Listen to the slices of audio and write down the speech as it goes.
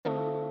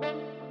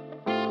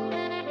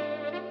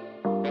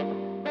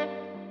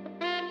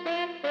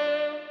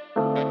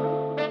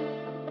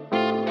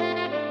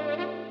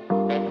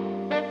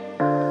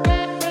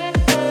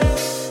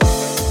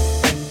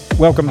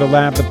Welcome to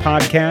Lab, the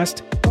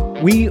podcast.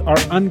 We are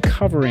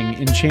uncovering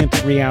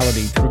enchanted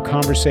reality through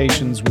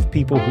conversations with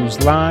people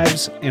whose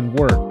lives and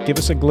work give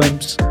us a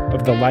glimpse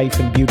of the life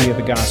and beauty of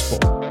the gospel.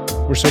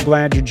 We're so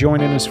glad you're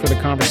joining us for the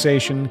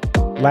conversation.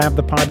 Lab,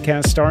 the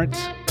podcast starts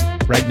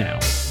right now.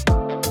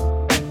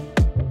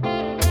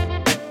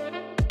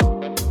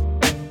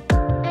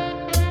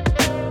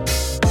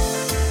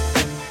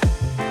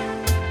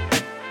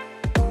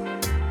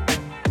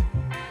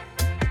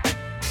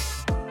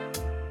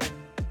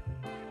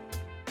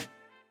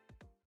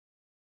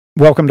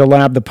 Welcome to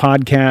Lab, the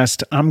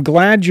podcast. I'm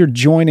glad you're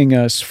joining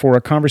us for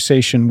a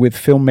conversation with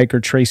filmmaker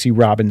Tracy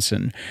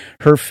Robinson.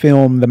 Her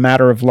film, The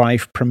Matter of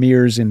Life,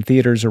 premieres in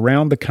theaters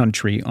around the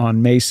country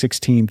on May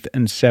 16th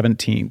and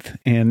 17th.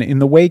 And in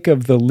the wake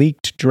of the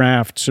leaked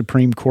draft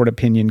Supreme Court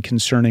opinion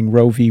concerning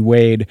Roe v.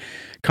 Wade,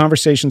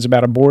 conversations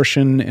about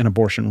abortion and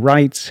abortion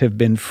rights have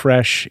been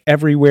fresh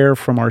everywhere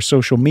from our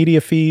social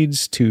media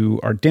feeds to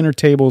our dinner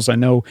tables. I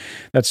know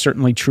that's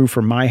certainly true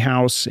for my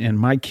house and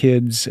my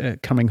kids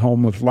coming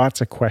home with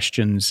lots of questions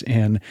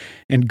and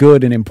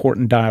good and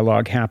important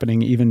dialogue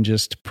happening even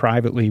just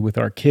privately with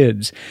our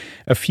kids.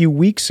 A few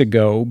weeks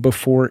ago,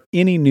 before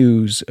any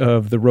news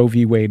of the Roe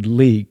v. Wade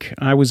leak,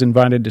 I was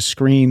invited to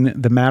screen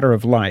The Matter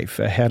of Life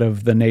ahead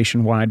of the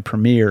nationwide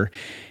premiere.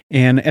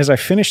 And as I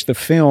finished the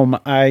film,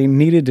 I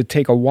needed to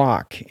take a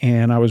walk,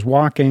 and I was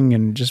walking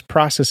and just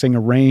processing a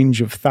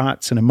range of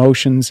thoughts and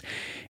emotions,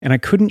 and I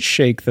couldn't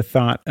shake the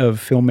thought of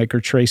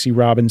filmmaker Tracy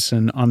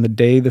Robinson on the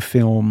day the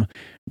film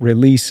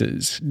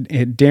releases.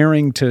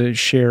 Daring to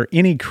share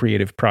any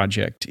creative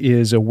project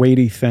is a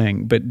weighty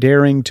thing, but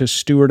daring to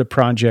steward a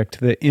project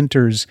that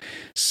enters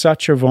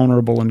such a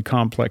vulnerable and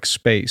complex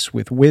space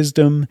with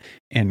wisdom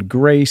and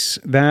grace,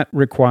 that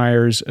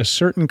requires a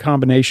certain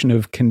combination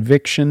of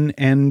conviction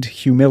and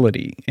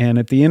humility. And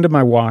at the end of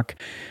my walk,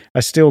 I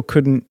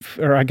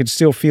could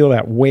still feel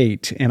that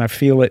weight, and I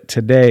feel it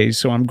today.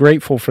 So I'm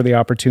grateful for the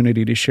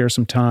opportunity to share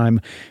some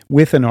time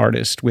with an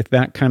artist with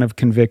that kind of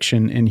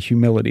conviction and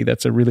humility.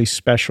 That's a really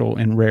special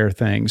and rare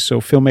thing. So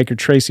filmmaker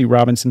Tracy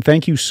Robinson,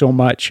 thank you so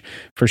much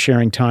for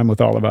sharing time with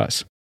all of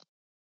us.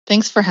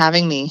 Thanks for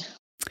having me.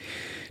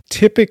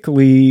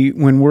 Typically,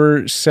 when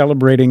we're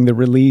celebrating the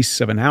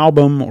release of an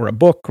album or a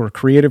book or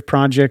creative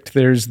project,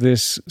 there's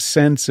this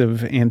sense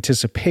of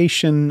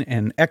anticipation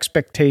and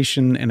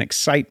expectation and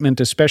excitement,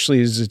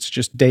 especially as it's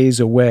just days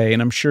away.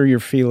 And I'm sure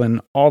you're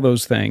feeling all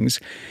those things.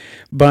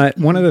 But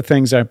one of the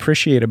things I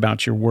appreciate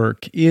about your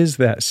work is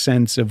that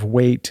sense of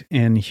weight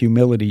and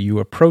humility you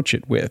approach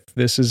it with.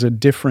 This is a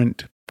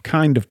different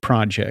kind of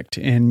project,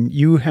 and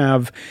you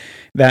have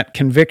that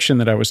conviction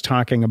that I was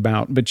talking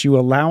about, but you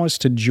allow us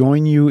to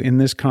join you in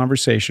this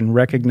conversation,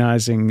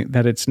 recognizing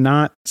that it's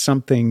not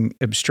something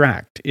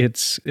abstract.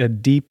 It's a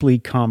deeply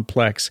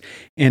complex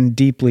and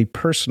deeply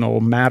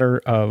personal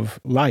matter of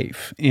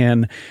life.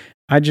 And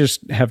I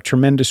just have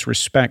tremendous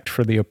respect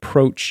for the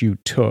approach you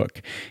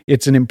took.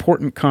 It's an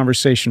important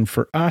conversation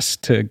for us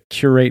to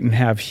curate and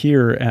have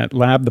here at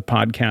Lab, the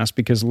podcast,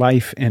 because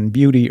life and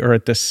beauty are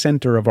at the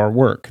center of our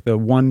work. The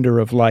wonder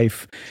of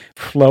life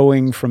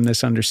flowing from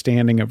this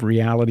understanding of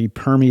reality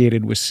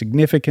permeated with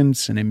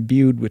significance and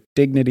imbued with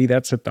dignity.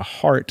 That's at the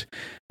heart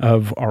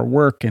of our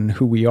work and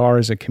who we are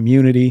as a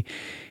community.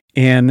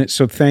 And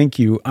so thank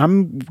you.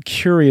 I'm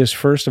curious,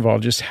 first of all,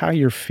 just how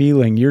you're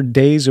feeling. You're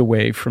days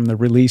away from the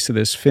release of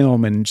this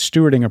film, and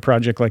stewarding a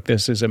project like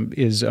this is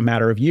a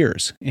matter of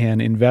years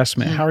and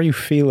investment. How are you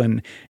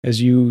feeling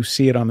as you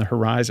see it on the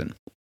horizon?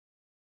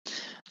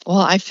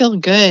 Well, I feel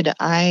good.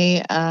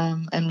 I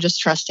am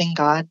just trusting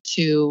God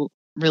to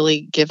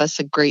really give us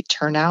a great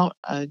turnout,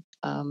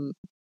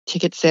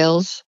 ticket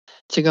sales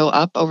to go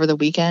up over the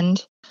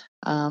weekend.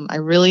 I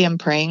really am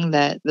praying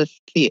that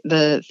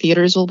the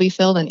theaters will be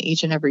filled and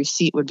each and every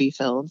seat would be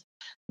filled,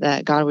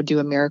 that God would do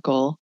a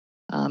miracle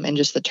in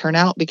just the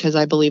turnout, because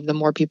I believe the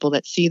more people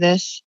that see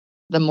this,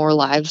 the more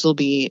lives will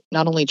be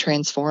not only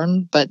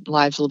transformed, but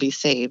lives will be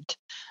saved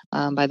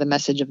by the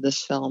message of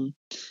this film.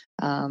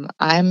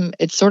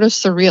 It's sort of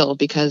surreal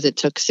because it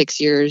took 6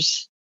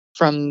 years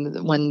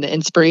from when the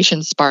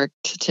inspiration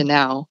sparked to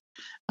now.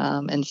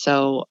 And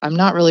so I'm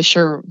not really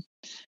sure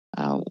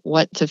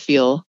what to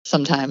feel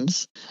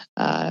sometimes.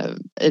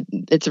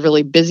 It's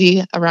really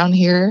busy around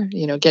here,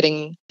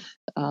 getting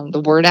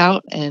the word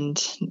out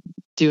and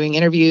doing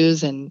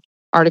interviews and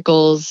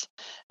articles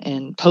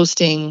and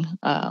posting,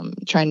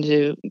 trying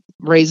to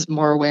raise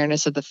more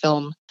awareness of the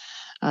film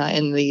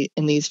in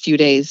these few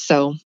days.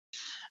 So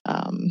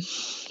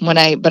when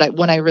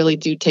I really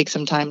do take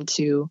some time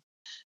to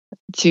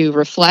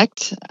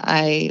reflect,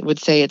 I would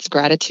say it's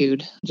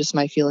gratitude. Just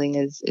my feeling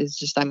is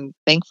just I'm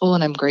thankful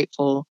and I'm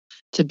grateful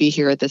to be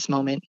here at this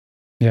moment.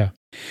 Yeah.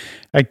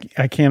 I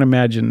can't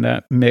imagine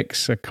that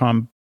mix, a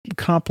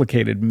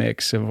complicated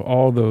mix of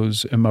all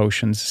those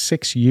emotions,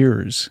 6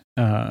 years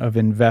of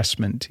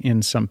investment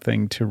in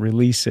something to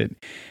release it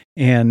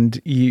And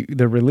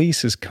the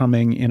release is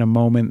coming in a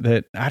moment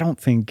that I don't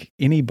think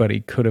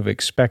anybody could have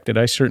expected.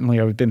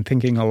 I've been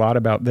thinking a lot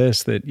about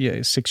this, that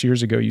 6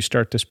 years ago, you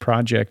start this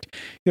project,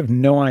 you have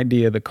no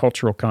idea the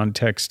cultural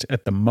context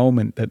at the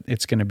moment that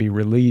it's going to be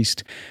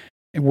released.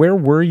 Where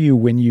were you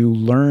when you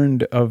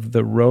learned of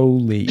the Roe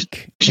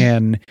leak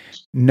and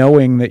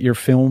knowing that your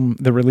film,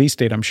 the release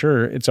date, I'm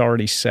sure it's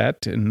already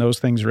set and those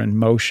things are in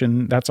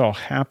motion, that's all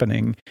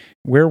happening.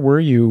 Where were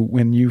you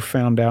when you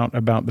found out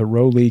about the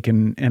Roe leak,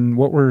 and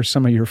what were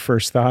some of your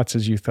first thoughts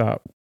as you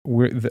thought,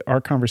 our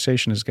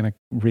conversation is going to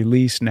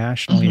release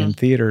nationally in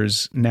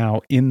theaters now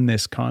in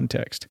this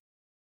context?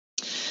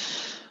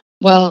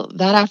 Well,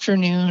 that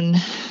afternoon,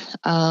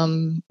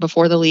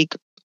 before the leak,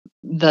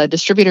 the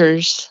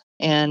distributors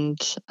and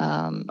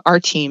our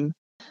team,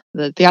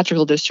 the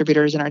theatrical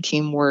distributors and our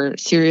team, were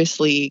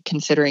seriously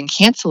considering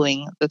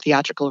canceling the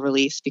theatrical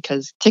release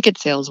because ticket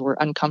sales were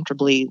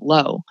uncomfortably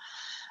low.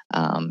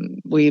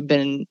 We've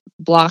been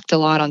blocked a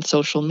lot on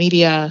social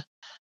media.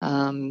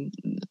 It's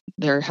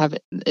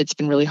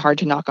been really hard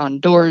to knock on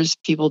doors.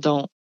 People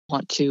don't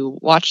want to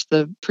watch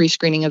the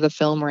pre-screening of the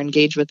film or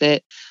engage with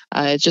it.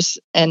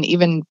 And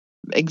even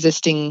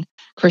existing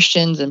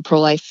Christians and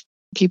pro-life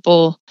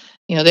people,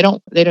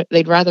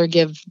 they'd rather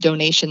give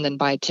donation than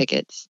buy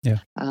tickets. Yeah.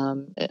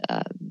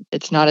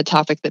 It's not a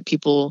topic that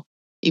people,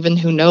 even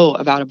who know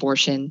about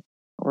abortion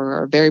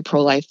or are very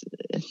pro-life,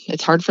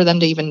 it's hard for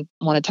them to even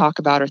want to talk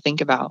about or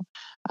think about,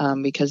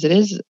 because it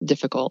is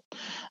difficult.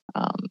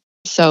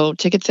 So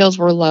ticket sales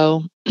were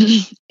low,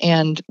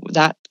 and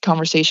that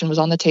conversation was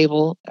on the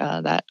table,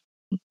 that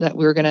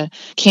we were going to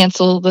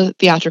cancel the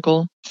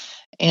theatrical.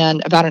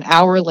 And about an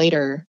hour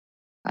later,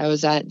 I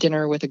was at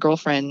dinner with a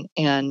girlfriend,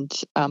 and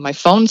my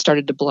phone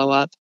started to blow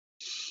up.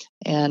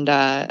 And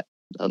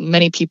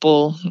many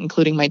people,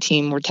 including my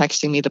team, were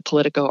texting me the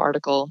Politico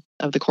article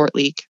of the court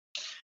leak.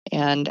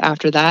 And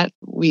after that,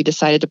 we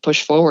decided to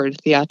push forward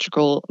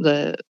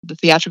the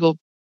theatrical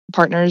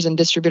partners and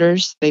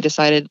distributors. They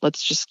decided,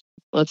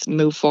 let's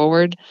move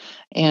forward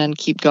and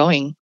keep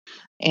going.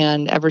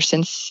 And ever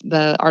since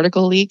the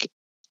article leak,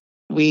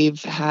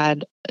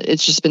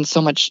 it's just been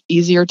so much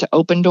easier to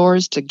open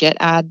doors, to get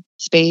ad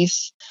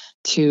space,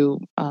 to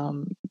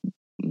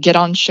get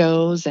on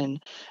shows and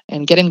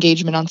get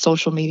engagement on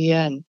social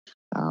media. And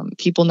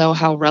people know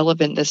how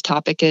relevant this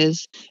topic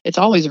is. It's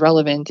always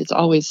relevant. It's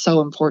always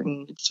so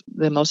important. It's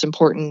the most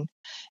important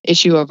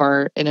issue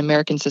in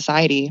American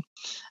society.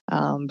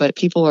 But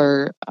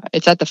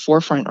it's at the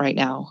forefront right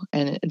now,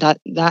 and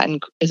that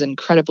is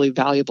incredibly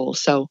valuable.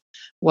 So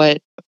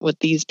what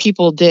these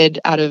people did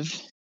out of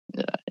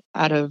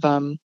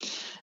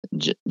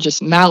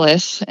just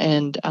malice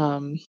and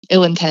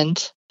ill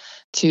intent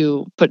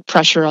to put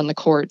pressure on the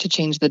court to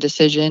change the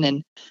decision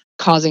and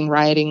causing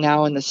rioting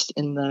now in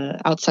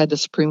the outside the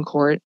Supreme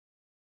Court,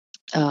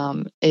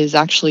 is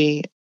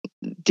actually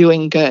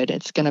doing good.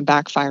 It's going to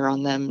backfire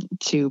on them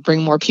to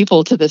bring more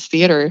people to this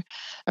theater,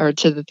 or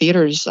to the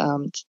theaters,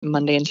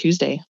 Monday and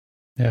Tuesday.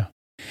 Yeah.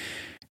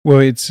 Well,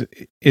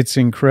 it's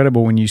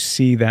incredible when you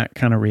see that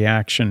kind of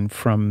reaction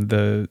from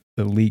the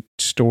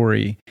leaked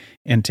story,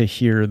 and to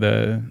hear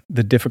the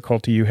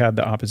difficulty you had,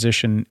 the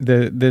opposition.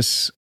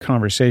 This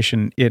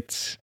conversation,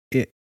 it's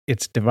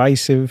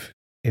divisive,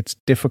 it's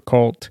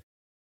difficult.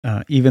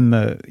 Even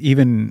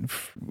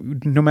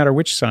no matter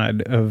which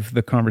side of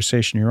the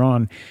conversation you're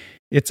on,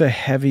 it's a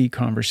heavy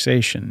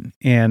conversation,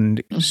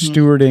 and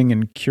stewarding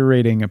and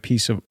curating a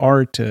piece of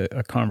art,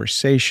 a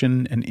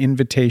conversation, an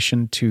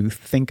invitation to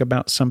think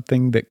about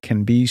something that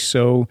can be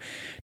so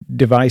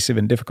divisive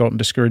and difficult and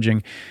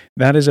discouraging,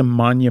 that is a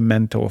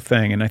monumental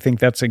thing. And I think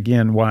that's,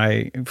 again,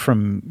 why,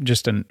 from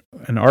just an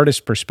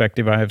artist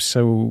perspective, I have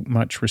so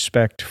much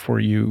respect for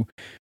you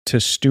to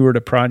steward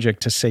a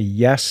project, to say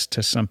yes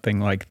to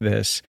something like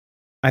this.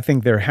 I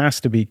think there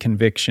has to be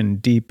conviction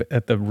deep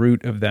at the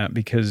root of that,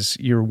 because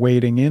you're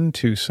wading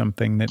into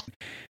something that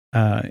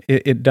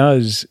it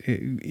does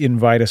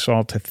invite us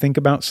all to think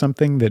about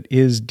something that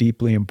is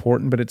deeply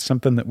important, but it's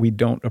something that we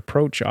don't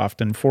approach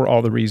often for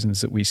all the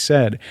reasons that we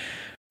said.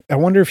 I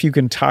wonder if you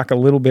can talk a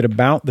little bit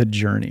about the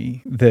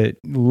journey that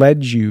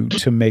led you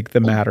to make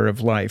the matter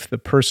of life, the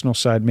personal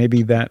side,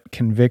 maybe that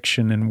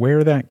conviction, and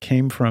where that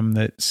came from,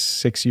 that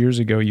 6 years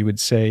ago you would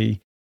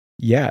say,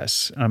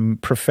 yes, I'm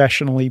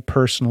personally,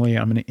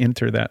 I'm going to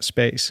enter that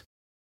space.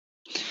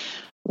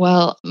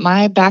 Well,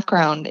 my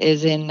background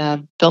is in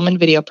film and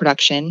video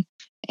production,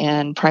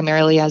 and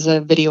primarily as a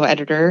video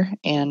editor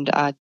and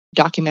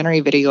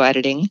documentary video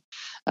editing.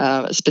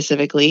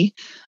 Specifically,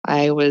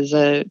 I was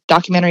a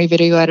documentary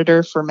video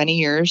editor for many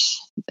years,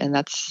 and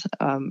that's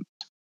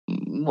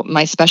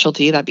my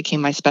specialty. That became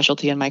my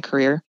specialty in my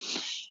career.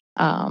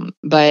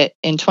 But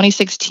in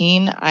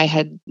 2016, I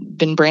had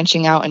been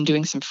branching out and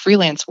doing some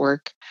freelance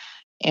work,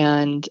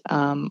 and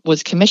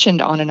was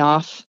commissioned on and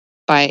off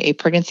by a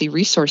pregnancy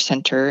resource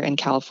center in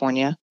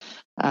California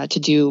to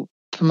do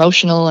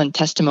promotional and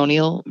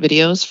testimonial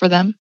videos for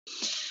them,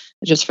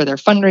 just for their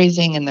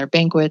fundraising and their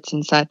banquets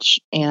and such.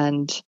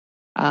 And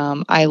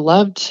I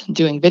loved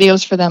doing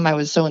videos for them. I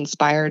was so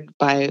inspired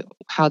by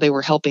how they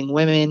were helping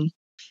women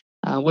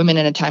in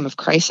a time of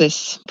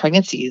crisis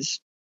pregnancies,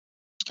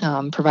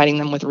 providing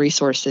them with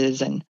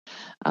resources and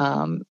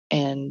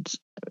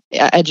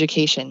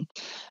education.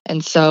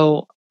 And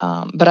so,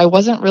 but I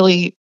wasn't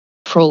really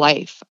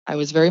pro-life. I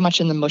was very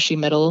much in the mushy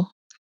middle.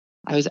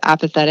 I was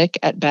apathetic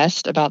at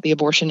best about the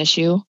abortion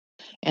issue,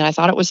 and I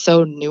thought it was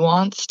so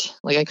nuanced.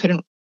 Like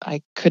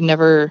I could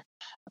never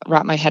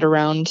wrap my head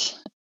around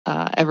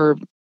ever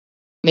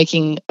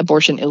making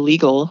abortion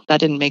illegal. That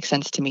didn't make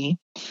sense to me.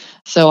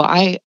 So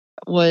I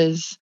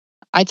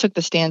took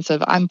the stance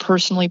of I'm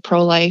personally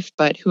pro-life,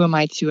 but who am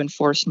I to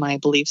enforce my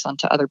beliefs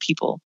onto other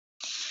people?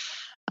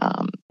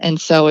 And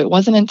so it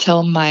wasn't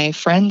until my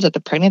friends at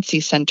the pregnancy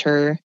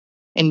center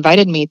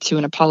invited me to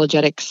an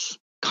apologetics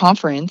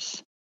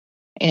conference,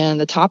 and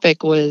the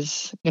topic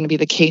was going to be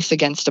the case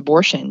against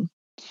abortion.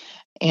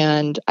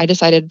 And I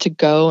decided to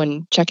go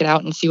and check it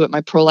out and see what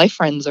my pro-life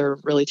friends are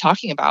really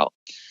talking about.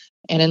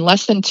 And in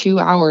less than 2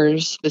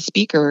 hours, the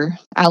speaker,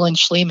 Alan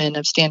Schleman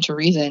of Stand to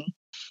Reason,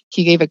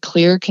 he gave a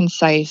clear,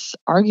 concise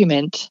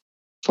argument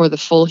for the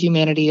full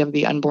humanity of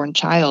the unborn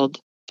child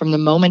from the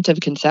moment of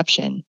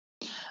conception.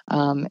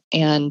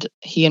 And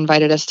he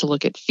invited us to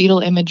look at fetal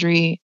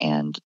imagery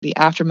and the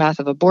aftermath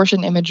of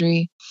abortion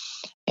imagery.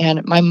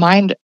 And my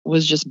mind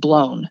was just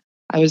blown.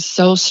 I was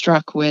so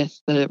struck with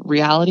the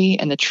reality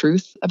and the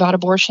truth about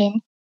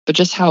abortion, but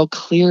just how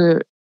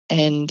clear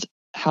and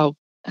how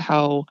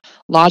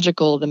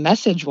logical the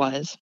message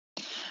was.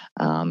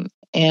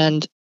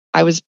 And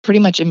I was pretty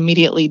much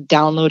immediately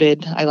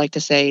downloaded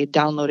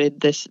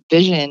this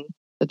vision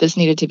that this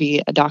needed to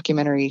be a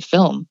documentary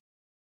film,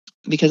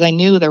 because I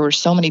knew there were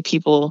so many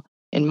people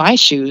in my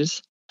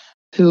shoes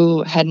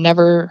who had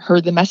never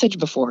heard the message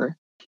before,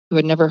 who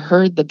had never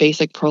heard the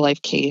basic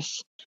pro-life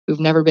case, who've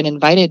never been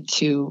invited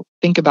to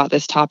think about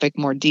this topic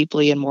more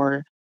deeply and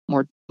more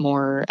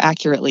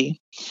accurately.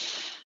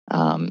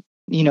 In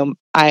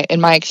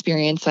my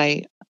experience,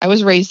 I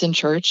was raised in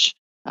church,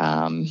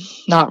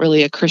 not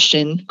really a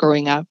Christian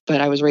growing up, but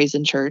I was raised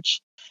in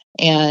church.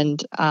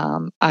 And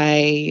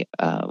I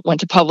went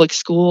to public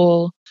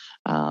school.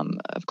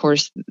 Of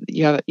course,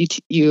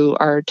 you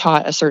are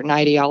taught a certain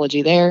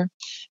ideology there.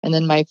 And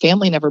then my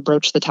family never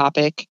broached the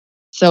topic.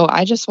 So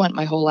I just went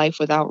my whole life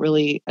without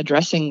really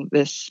addressing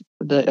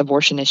the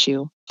abortion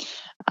issue.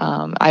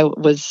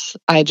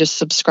 I just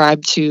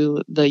subscribed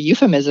to the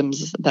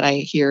euphemisms that I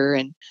hear,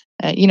 and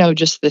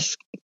just this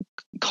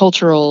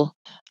cultural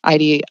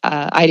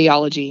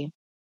ideology.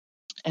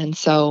 And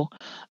so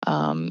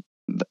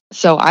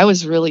I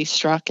was really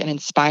struck and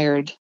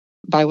inspired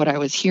by what I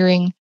was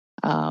hearing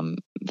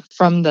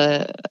from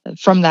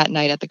that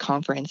night at the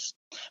conference.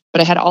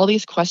 But I had all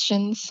these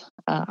questions.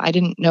 I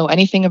didn't know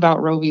anything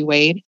about Roe v.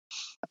 Wade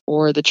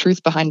or the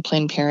truth behind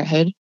Planned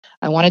Parenthood.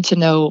 I wanted to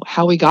know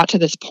how we got to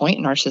this point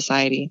in our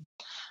society.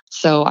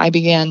 So I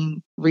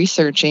began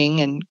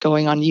researching and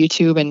going on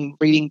YouTube and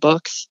reading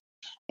books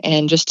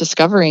and just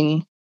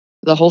discovering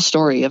the whole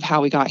story of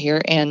how we got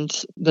here and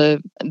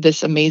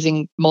this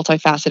amazing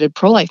multifaceted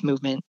pro-life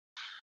movement,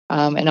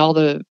 and all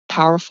the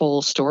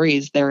powerful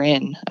stories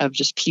therein of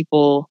just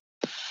people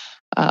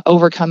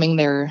overcoming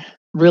their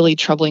really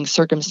troubling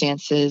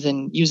circumstances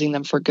and using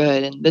them for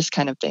good and this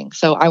kind of thing.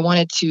 So I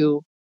wanted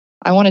to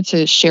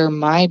share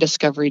my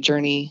discovery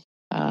journey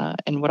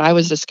and what I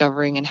was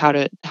discovering and how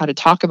to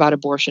talk about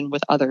abortion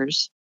with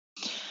others.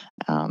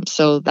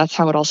 So that's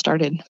how it all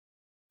started.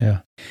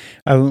 Yeah.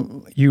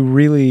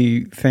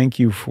 Thank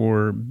you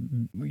for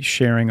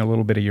sharing a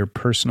little bit of your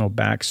personal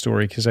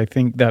backstory, because I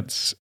think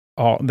that's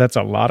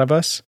a lot of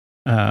us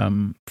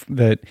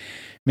that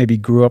maybe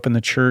grew up in the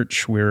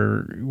church.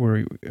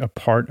 We're a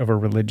part of a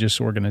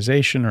religious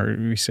organization, or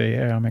we say,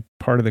 yeah, I'm a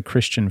part of the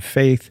Christian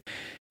faith.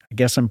 I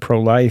guess I'm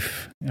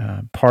pro-life.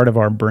 Part of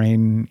our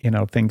brain,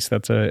 thinks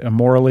that's a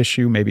moral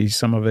issue. Maybe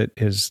some of it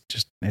is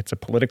it's a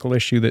political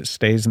issue that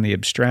stays in the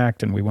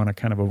abstract, and we want to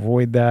kind of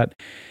avoid that.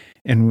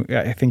 And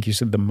I think you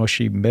said the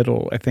mushy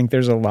middle. I think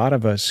there's a lot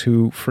of us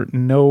who, for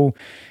no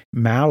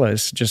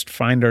malice, just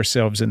find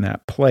ourselves in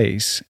that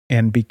place.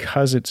 And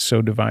because it's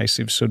so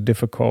divisive, so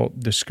difficult,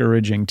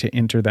 discouraging to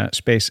enter that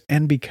space,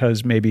 and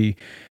because maybe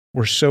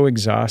we're so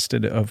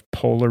exhausted of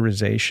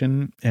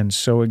polarization and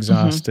so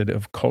exhausted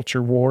of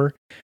culture war.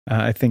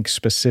 I think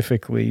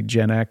specifically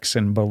Gen X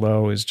and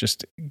below is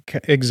just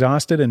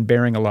exhausted and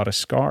bearing a lot of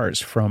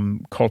scars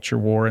from culture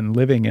war and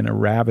living in a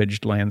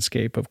ravaged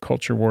landscape of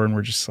culture war. And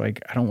we're just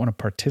like, I don't want to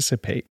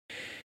participate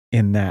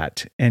in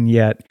that. And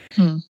yet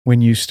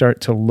when you start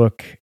to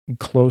look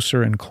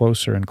closer and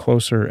closer and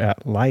closer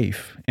at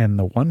life and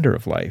the wonder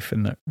of life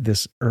and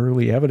this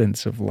early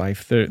evidence of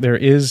life, there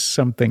is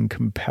something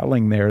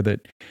compelling there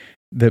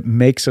that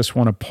makes us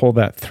want to pull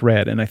that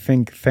thread. And I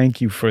think, thank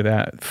you for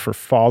that, for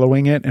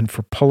following it and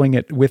for pulling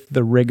it with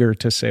the rigor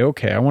to say,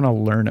 okay, I want to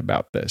learn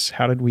about this.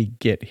 How did we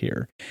get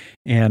here?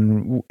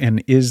 And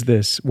is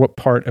this, what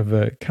part of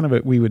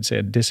we would say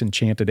a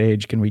disenchanted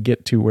age can we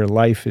get to where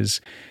life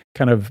is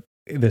kind of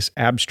this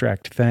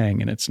abstract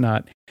thing, and it's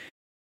not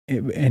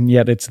and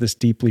yet it's this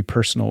deeply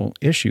personal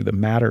issue, the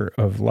matter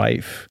of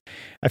life.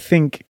 I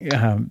think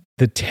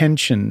the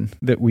tension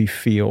that we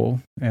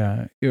feel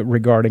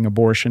regarding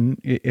abortion,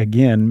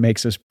 again,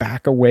 makes us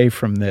back away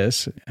from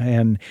this.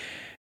 And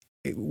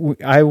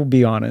I will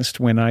be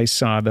honest, when I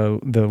saw the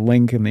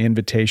link and the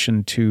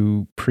invitation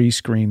to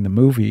pre-screen the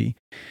movie,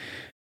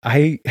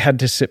 I had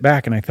to sit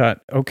back and I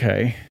thought,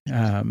 okay,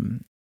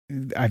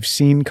 I've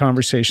seen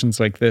conversations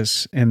like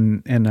this,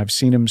 and I've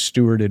seen them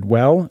stewarded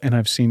well, and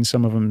I've seen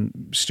some of them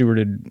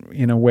stewarded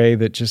in a way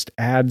that just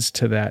adds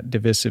to that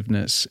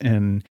divisiveness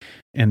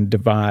and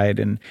divide.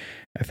 And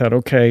I thought,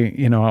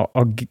 okay,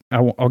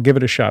 I'll give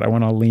it a shot. I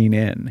want to lean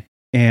in.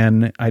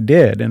 And I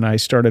did, and I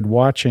started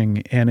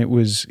watching, and it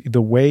was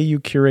the way you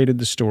curated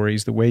the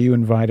stories, the way you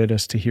invited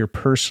us to hear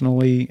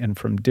personally and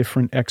from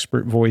different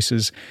expert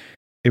voices.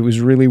 It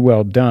was really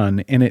well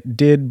done, and it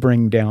did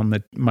bring down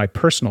my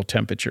personal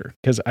temperature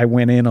because I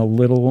went in a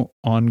little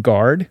on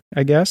guard,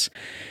 I guess.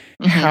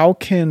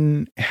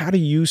 Mm-hmm. How do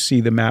you see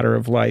the matter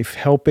of life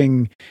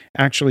helping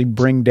actually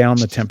bring down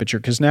the temperature?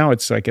 Because now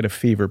it's like at a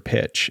fever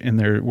pitch, and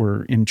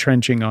we're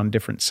entrenching on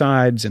different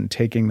sides and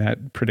taking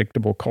that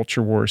predictable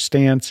culture war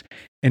stance.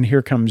 And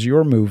here comes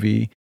your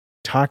movie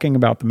talking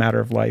about the matter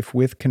of life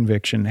with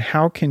conviction.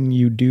 How can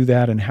you do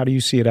that, and how do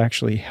you see it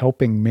actually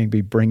helping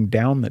maybe bring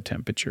down the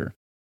temperature?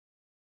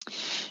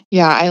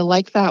 Yeah, I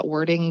like that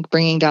wording,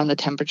 bringing down the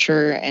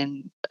temperature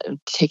and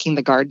taking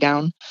the guard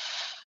down.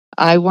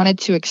 I wanted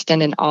to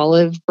extend an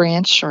olive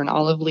branch or an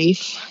olive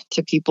leaf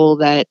to people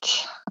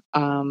that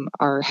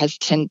are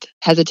hesitant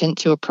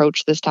to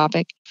approach this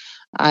topic.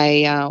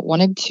 I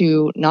wanted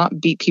to not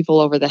beat people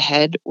over the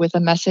head with a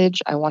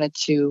message. I wanted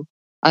to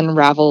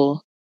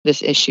unravel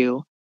this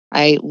issue.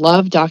 I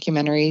love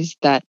documentaries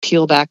that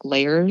peel back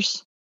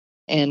layers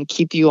and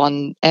keep you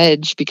on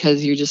edge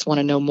because you just want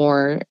to know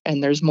more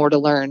and there's more to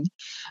learn.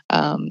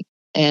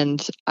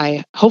 And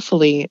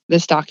hopefully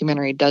this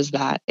documentary does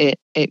that.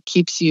 It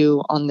keeps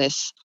you on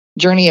this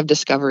journey of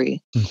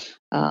discovery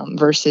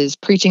versus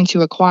preaching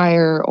to a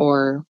choir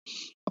or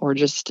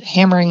just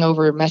hammering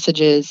over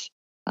messages.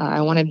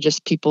 I wanted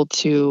just people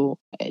to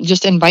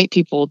just invite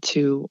people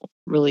to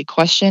really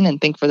question and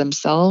think for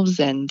themselves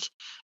and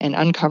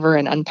uncover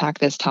and unpack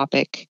this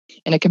topic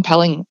in a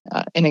compelling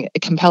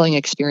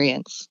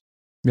experience.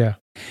 Yeah.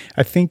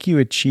 I think you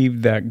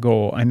achieved that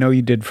goal. I know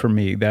you did for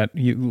me, that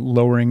you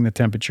lowering the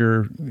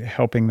temperature,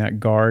 helping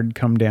that guard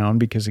come down,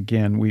 because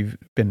again, we've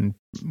been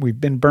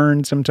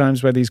burned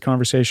sometimes by these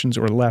conversations,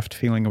 or left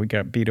feeling we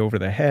got beat over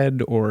the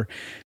head, or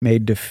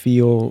made to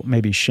feel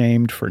maybe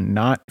shamed for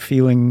not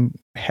feeling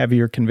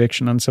heavier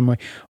conviction on some way.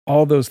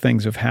 All those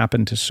things have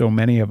happened to so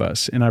many of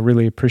us. And I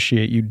really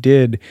appreciate you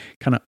did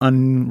kind of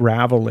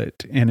unravel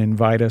it and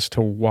invite us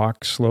to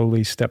walk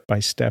slowly, step by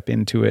step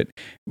into it.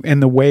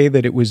 And the way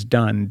that it was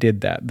done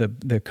did that.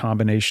 The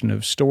combination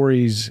of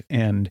stories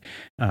and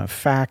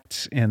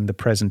facts and the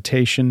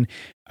presentation.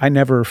 I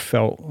never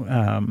felt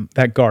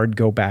that guard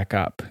go back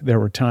up. There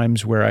were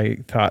times where I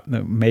thought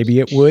that maybe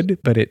it would,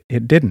 but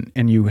it didn't.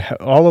 And you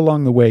all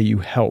along the way, you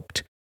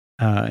helped.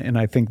 And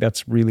I think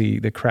that's really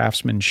the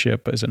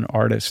craftsmanship as an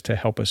artist to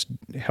help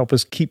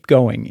us keep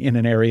going in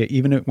an area,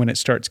 even when it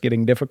starts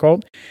getting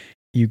difficult.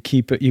 You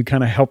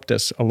kind of helped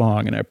us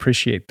along, and I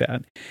appreciate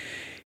that.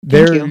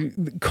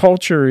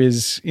 Culture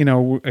is,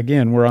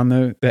 again, we're on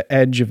the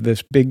edge of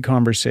this big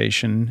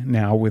conversation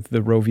now with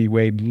the Roe v.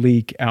 Wade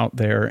leak out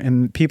there,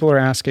 and people are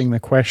asking the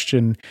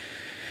question,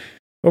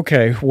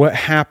 okay, what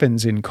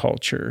happens in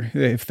culture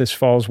if this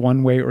falls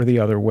one way or the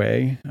other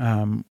way?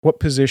 What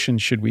position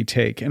should we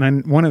take?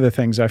 And one of the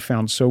things I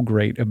found so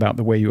great about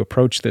the way you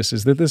approach this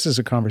is that this is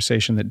a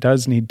conversation that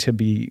does need to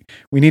be,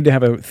 we need to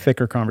have a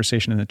thicker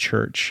conversation in the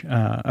church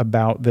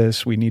about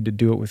this. We need to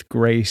do it with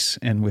grace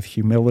and with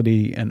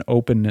humility and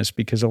openness,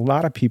 because a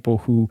lot of people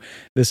who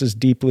this is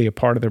deeply a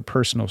part of their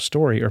personal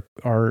story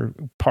are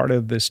part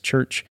of this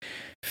church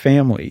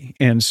family.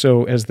 And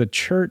so as the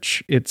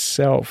church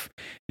itself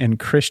and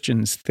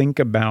Christians think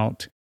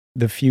about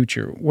the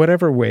future,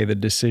 whatever way the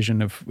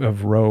decision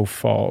of Roe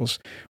falls,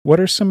 what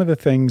are some of the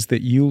things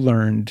that you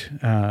learned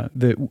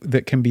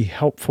that can be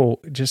helpful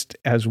just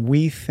as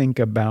we think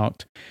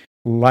about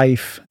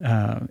life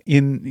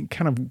in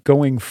kind of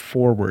going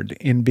forward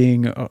in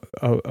being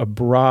a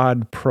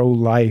broad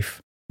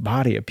pro-life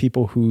body of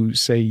people who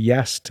say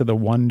yes to the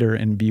wonder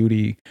and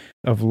beauty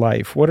of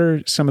life? What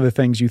are some of the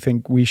things you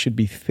think we should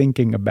be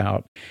thinking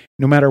about,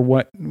 no matter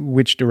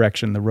which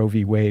direction the Roe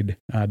v. Wade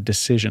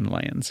decision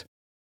lands?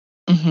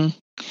 Mm-hmm.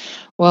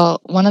 Well,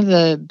 one of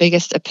the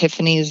biggest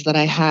epiphanies that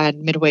I had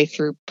midway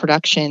through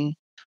production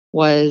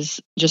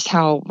was just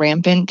how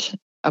rampant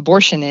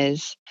abortion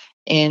is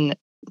in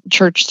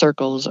church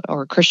circles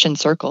or Christian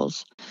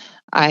circles.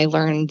 I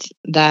learned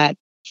that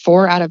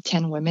 4 out of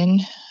 10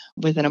 women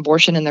with an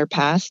abortion in their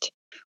past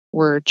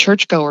were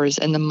churchgoers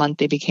in the month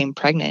they became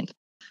pregnant.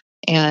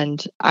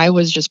 And I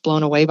was just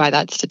blown away by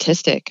that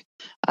statistic.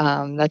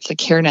 That's a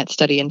CareNet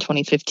study in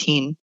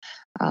 2015.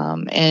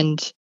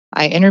 And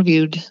I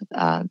interviewed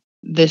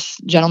this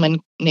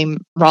gentleman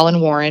named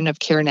Roland Warren of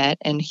CareNet,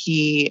 and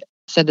he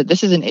said that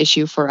this is an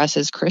issue for us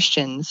as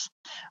Christians.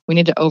 We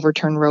need to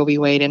overturn Roe v.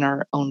 Wade in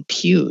our own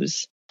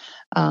pews.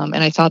 And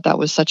I thought that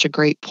was such a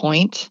great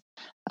point.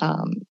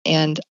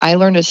 And I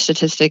learned a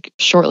statistic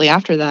shortly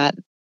after that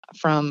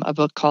from a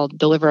book called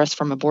Deliver Us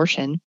from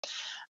Abortion,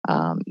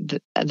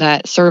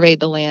 that surveyed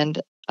the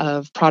land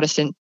of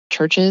Protestant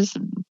churches,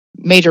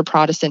 major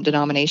Protestant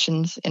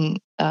denominations in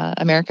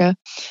America.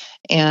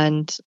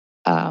 And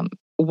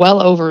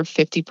well over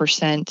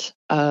 50%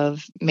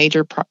 of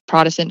major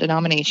Protestant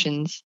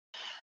denominations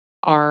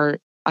are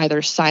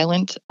either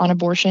silent on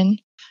abortion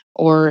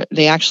or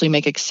they actually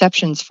make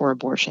exceptions for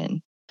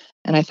abortion.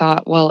 And I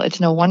thought, well,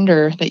 it's no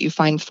wonder that you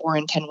find 4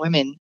 in 10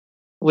 women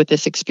with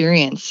this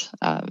experience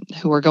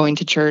who are going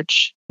to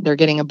church, they're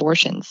getting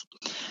abortions.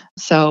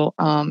 So,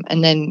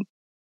 and then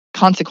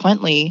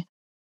consequently,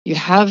 you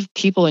have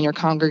people in your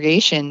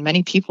congregation,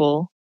 many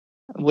people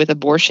with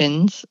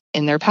abortions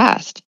in their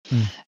past.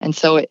 And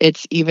so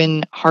it's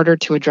even harder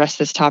to address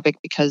this topic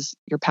because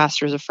your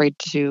pastor is afraid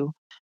to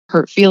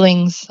hurt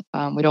feelings.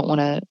 We don't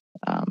want to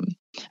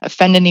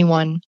offend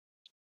anyone.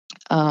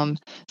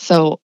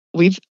 So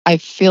I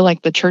feel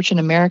like the church in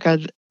America,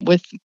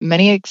 with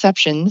many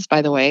exceptions,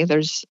 by the way,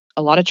 there's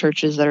a lot of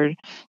churches that are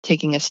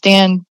taking a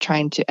stand,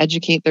 trying to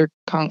educate their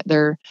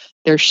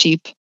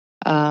sheep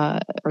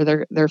or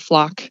their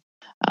flock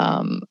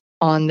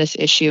on this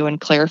issue and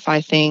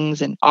clarify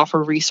things and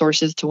offer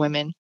resources to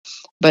women.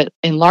 But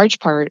in large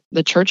part,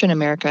 the church in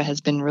America has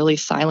been really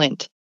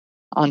silent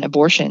on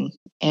abortion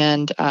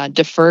and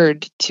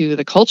deferred to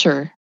the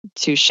culture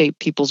to shape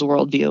people's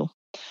worldview.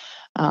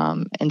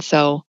 And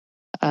so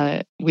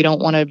we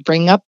don't want to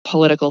bring up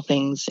political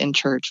things in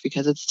church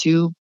because it's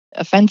too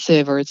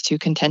offensive or it's too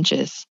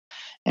contentious.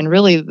 And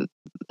really,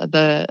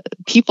 the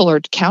people are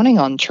counting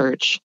on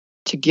church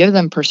to give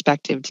them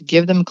perspective, to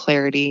give them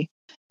clarity,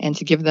 and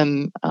to give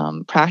them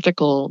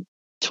practical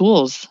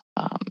tools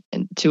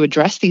and to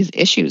address these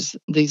issues,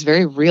 these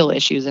very real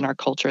issues in our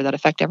culture that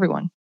affect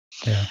everyone.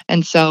 Yeah.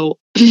 And so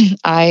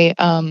my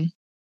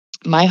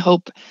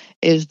hope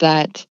is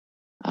that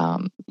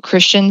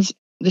Christians,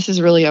 this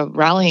is really a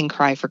rallying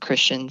cry for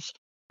Christians.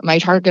 My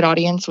target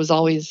audience was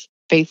always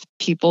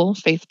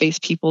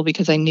faith-based people,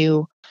 because I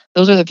knew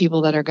those are the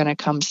people that are going to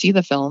come see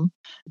the film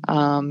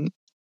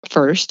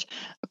first.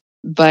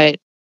 But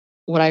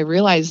what I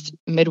realized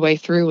midway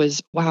through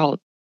was, wow,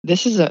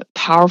 this is a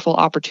powerful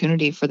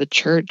opportunity for the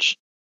church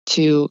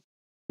to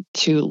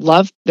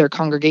love their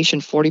congregation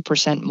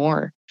 40%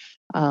 more,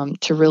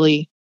 to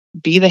really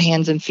be the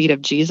hands and feet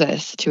of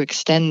Jesus, to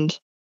extend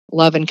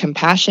love and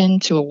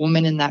compassion to a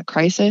woman in that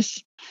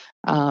crisis,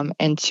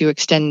 and to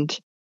extend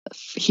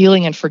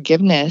healing and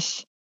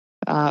forgiveness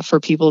for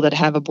people that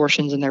have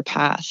abortions in their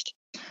past.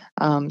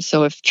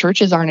 So if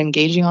churches aren't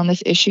engaging on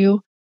this issue,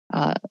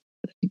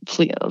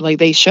 like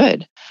they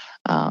should.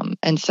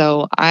 And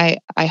so I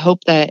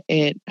hope that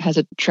it has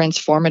a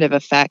transformative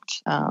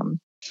effect.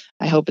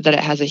 I hope that it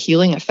has a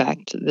healing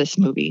effect, this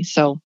movie.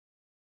 So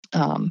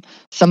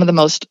some of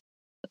the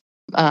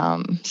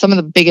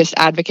biggest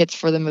advocates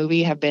for the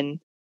movie have been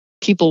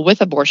people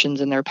with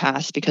abortions in their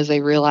past, because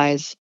they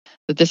realize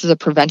that this is a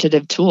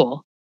preventative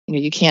tool. You know,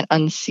 you can't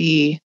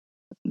unsee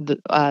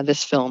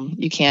this film.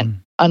 You can't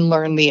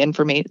unlearn the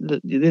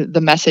information,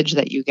 the message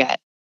that you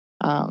get.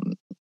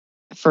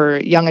 For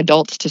young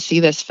adults to see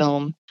this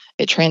film,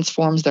 it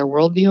transforms their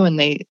worldview, and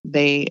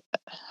they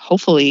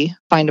hopefully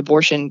find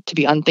abortion to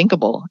be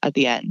unthinkable at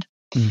the end.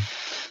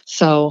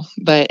 So,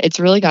 but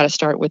it's really got to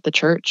start with the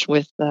church,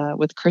 with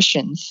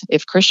Christians.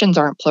 If Christians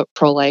aren't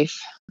pro-life,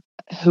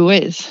 who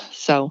is?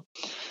 So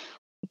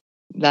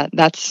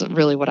that's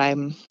really what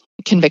I'm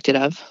convicted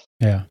of.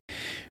 Yeah.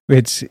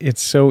 It's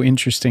so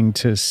interesting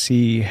to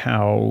see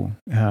how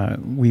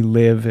we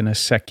live in a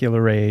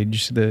secular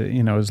age.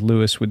 As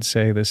Lewis would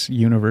say, this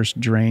universe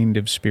drained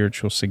of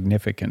spiritual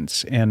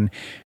significance, and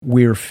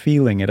we're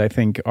feeling it. I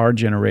think our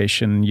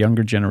generation,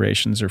 younger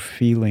generations, are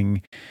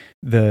feeling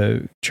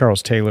the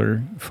Charles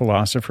Taylor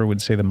philosopher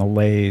would say the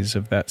malaise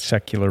of that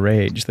secular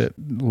age. That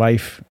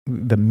life,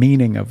 the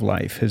meaning of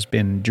life, has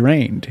been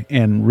drained,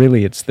 and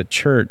really, it's the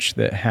church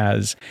that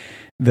has.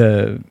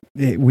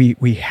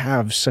 We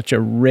have such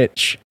a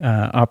rich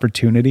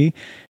opportunity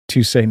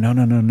to say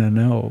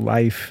no.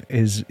 Life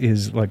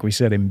is like we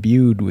said,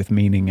 imbued with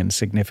meaning and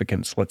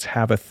significance. Let's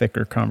have a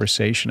thicker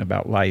conversation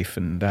about life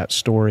and that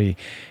story.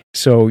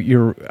 So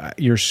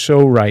you're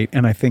so right,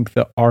 and I think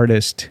the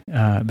artist,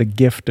 the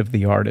gift of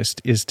the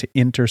artist, is to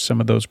enter some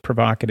of those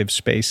provocative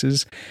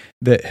spaces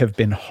that have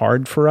been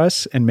hard for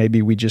us, and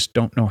maybe we just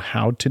don't know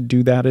how to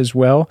do that as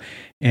well.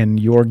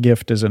 And your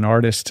gift as an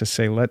artist to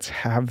say, let's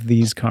have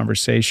these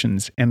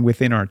conversations. And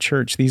within our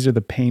church, these are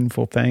the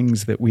painful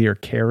things that we are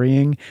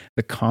carrying,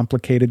 the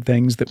complicated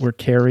things that we're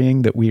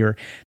carrying,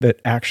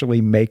 that actually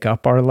make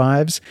up our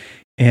lives.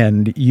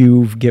 And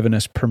you've given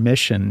us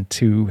permission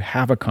to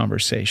have a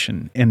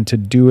conversation and to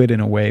do it in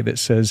a way that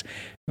says,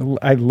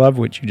 I love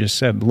what you just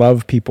said,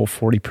 love people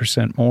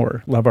 40%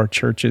 more, love our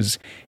churches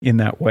in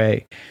that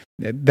way.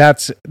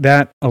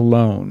 That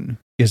alone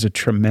is a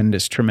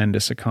tremendous,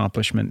 tremendous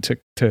accomplishment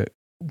to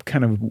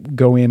kind of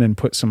go in and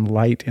put some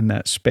light in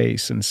that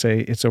space and say,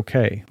 it's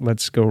okay.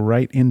 Let's go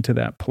right into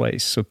that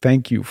place. So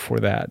thank you for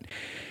that.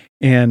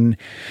 And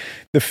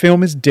the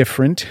film is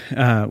different.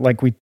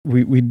 Like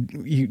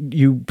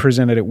you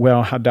presented it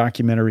well, how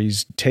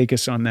documentaries take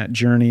us on that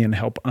journey and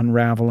help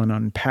unravel and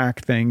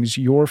unpack things.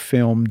 Your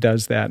film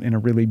does that in a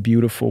really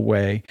beautiful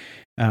way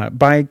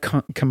by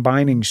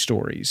combining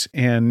stories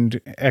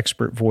and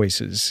expert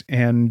voices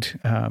and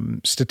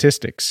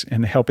statistics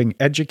and helping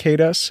educate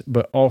us,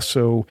 but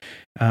also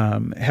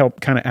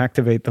help kind of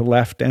activate the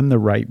left and the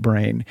right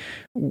brain.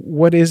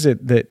 What is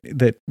it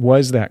that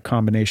was that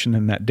combination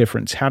and that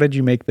difference? How did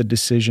you make the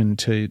decision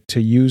to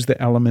use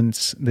the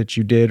elements that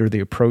you did or the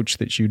approach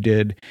that you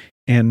did?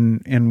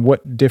 And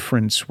what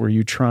difference were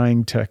you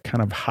trying to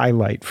kind of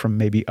highlight from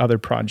maybe other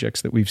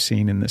projects that we've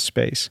seen in this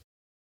space?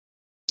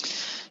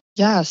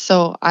 Yeah,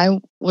 so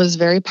I was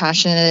very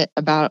passionate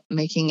about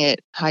making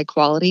it high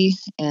quality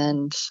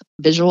and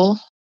visual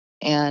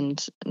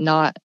and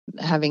not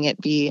having it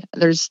be,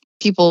 there's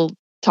people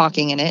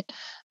talking in it,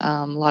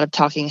 a lot of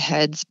talking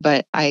heads,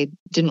 but I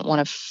didn't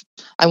want to,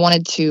 I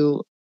wanted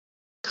to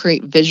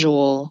create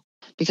visual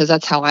because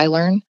that's how I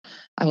learn.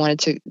 I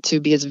wanted to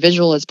be as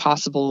visual as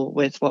possible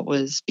with what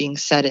was being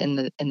said in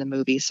the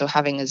movie. So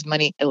having as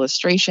many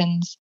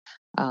illustrations,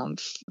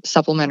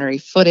 supplementary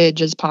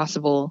footage as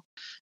possible,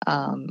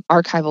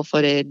 archival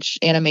footage,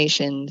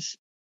 animations,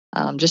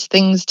 just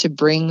things to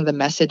bring the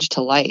message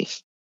to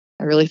life.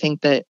 I really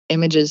think that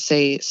images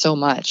say so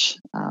much.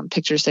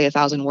 Pictures say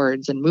 1,000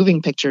 words, and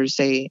moving pictures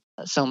say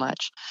so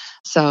much.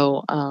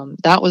 So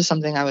that was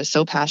something I was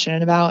so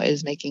passionate about,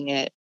 is making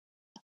it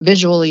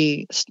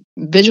visually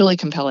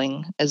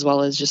compelling, as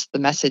well as just the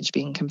message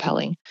being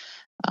compelling.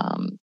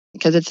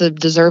 Because it's a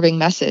deserving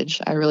message.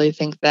 I really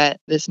think that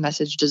this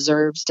message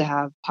deserves to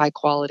have high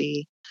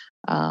quality,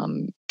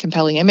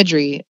 compelling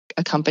imagery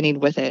accompanied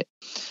with it.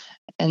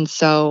 And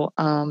so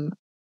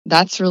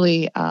that's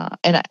really,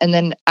 and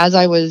then as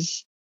I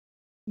was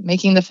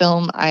making the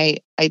film, I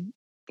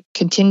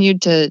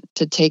continued to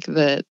take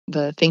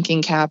the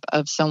thinking cap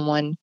of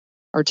someone,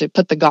 or to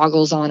put the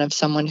goggles on of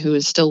someone who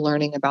is still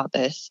learning about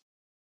this.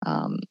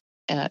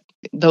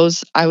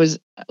 I was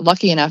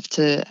lucky enough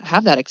to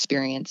have that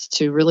experience,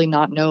 to really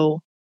not know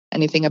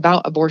anything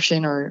about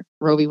abortion or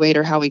Roe v. Wade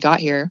or how we got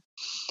here.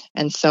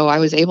 And so I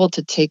was able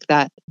to take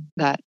that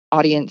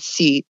audience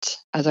seat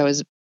as I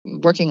was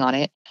working on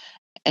it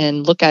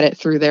and look at it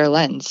through their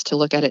lens, to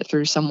look at it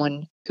through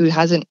someone who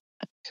hasn't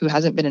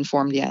been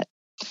informed yet.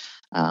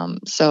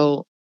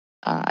 So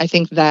I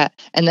think that,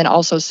 and then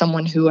also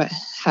someone who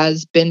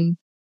has been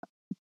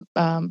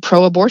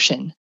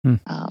pro-abortion.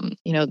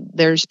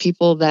 There's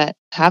people that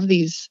have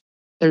these.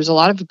 There's a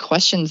lot of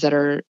questions that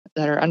are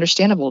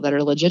understandable, that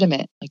are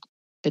legitimate. Like,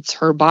 it's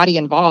her body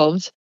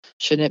involved.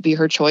 Shouldn't it be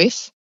her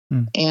choice?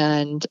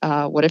 And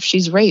what if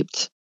she's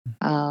raped?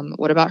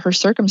 What about her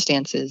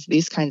circumstances?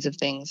 These kinds of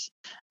things.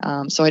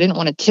 So I didn't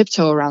want to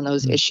tiptoe around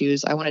those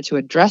issues. I wanted to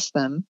address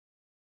them,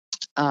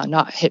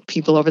 not hit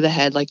people over the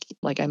head,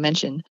 like I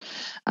mentioned,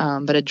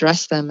 but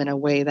address them in a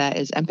way that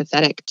is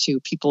empathetic to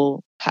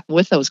people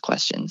with those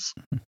questions.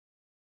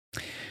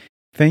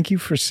 Thank you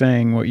for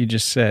saying what you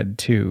just said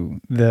too.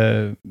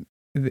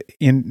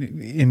 In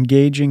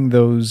engaging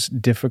those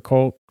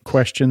difficult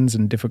questions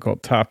and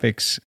difficult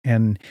topics,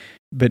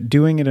 but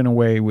doing it in a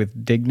way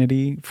with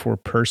dignity for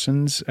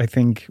persons. I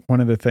think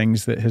one of the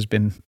things that has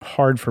been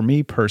hard for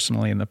me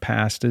personally in the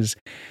past is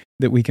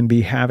that we can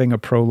be having a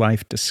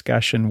pro-life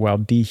discussion while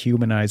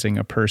dehumanizing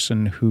a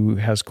person who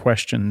has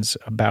questions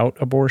about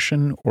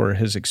abortion or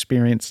has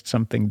experienced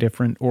something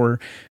different or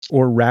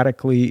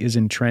radically is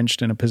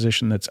entrenched in a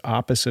position that's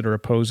opposite or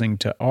opposing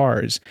to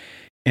ours.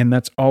 And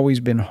that's always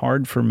been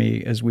hard for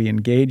me as we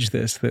engage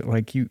this, that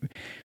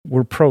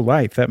we're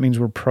pro-life. That means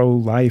we're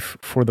pro-life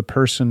for the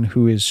person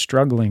who is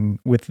struggling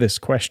with this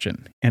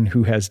question and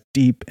who has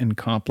deep and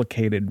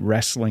complicated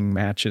wrestling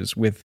matches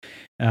with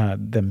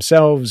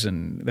themselves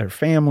and their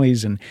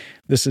families. And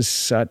this is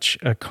such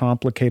a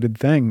complicated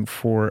thing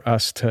for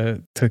us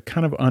to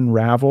kind of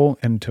unravel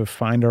and to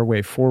find our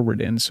way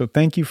forward in. So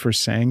thank you for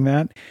saying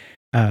that.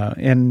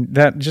 And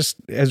that, just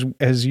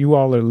as you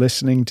all are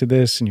listening to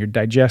this and you're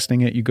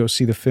digesting it, you go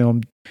see the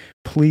film,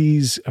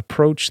 please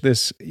approach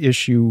this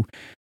issue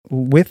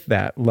with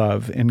that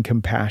love and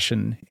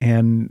compassion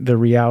and the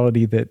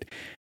reality that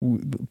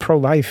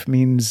pro-life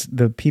means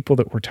the people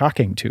that we're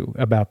talking to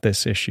about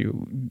this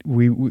issue.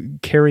 We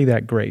carry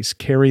that grace,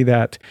 carry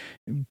that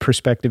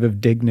perspective of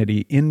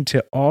dignity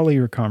into all of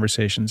your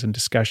conversations and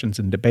discussions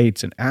and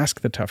debates, and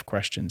ask the tough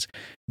questions,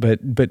 but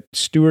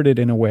steward it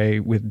in a way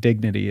with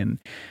dignity. And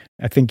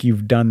I think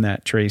you've done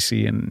that,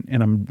 Tracy, and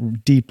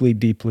I'm deeply,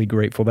 deeply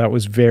grateful. That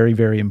was very,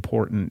 very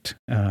important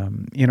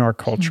in our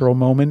cultural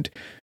moment.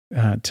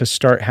 To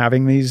start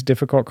having these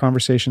difficult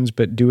conversations,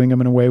 but doing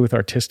them in a way with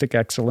artistic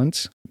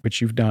excellence,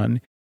 which you've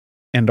done,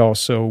 and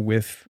also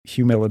with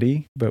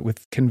humility, but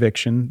with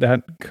conviction.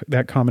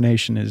 That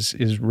combination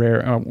is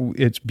rare.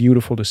 It's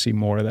beautiful to see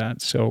more of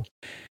that. So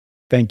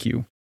thank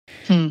you.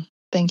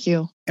 Thank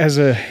you. As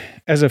a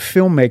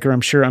filmmaker,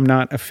 I'm sure I'm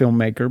not a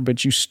filmmaker,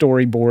 but you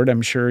storyboard.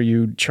 I'm sure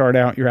you chart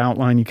out your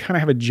outline. You kind of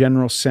have a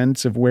general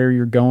sense of where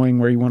you're going,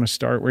 where you want to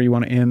start, where you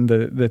want to end,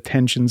 the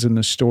tensions in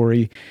the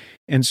story.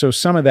 And so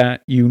some of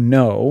that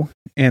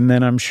and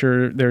then I'm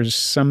sure there's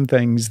some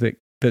things that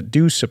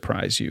do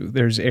surprise you.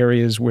 There's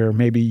areas where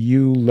maybe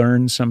you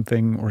learn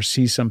something or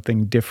see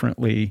something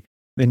differently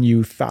than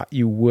you thought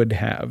you would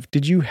have.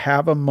 Did you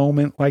have a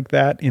moment like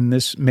that in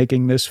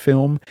making this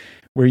film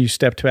where you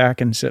stepped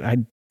back and said,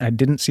 I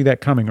didn't see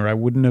that coming, or I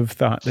wouldn't have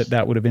thought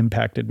that would have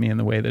impacted me in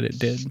the way that it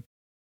did?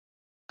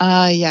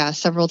 Yeah,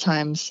 several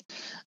times.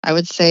 I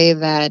would say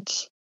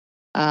that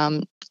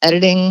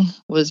editing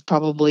was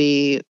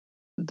probably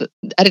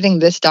editing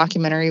this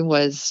documentary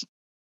was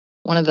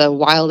one of the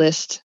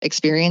wildest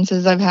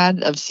experiences I've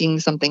had of seeing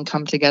something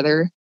come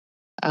together.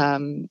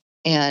 And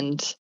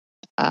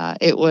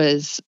it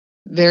was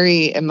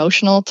very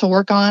emotional to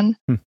work on.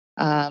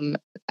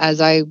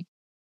 As I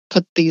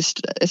put these,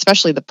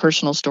 especially the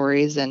personal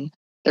stories, and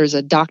there's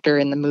a doctor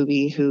in the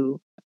movie who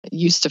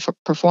used to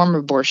perform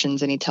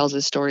abortions, and he tells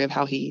his story of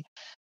how he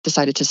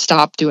decided to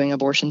stop doing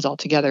abortions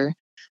altogether.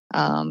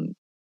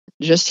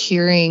 Just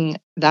hearing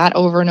that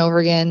over and over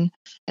again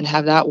and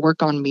have that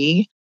work on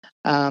me,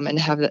 and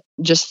have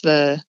just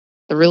the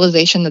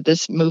realization that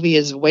this movie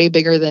is way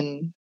bigger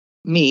than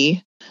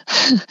me,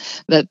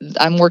 that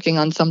I'm working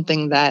on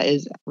something that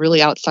is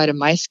really outside of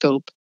my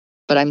scope,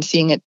 but I'm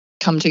seeing it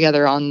come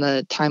together on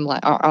the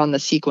timeline, on the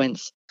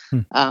sequence,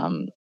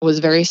 was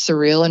very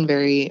surreal and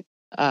very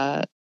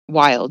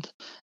wild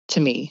to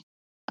me.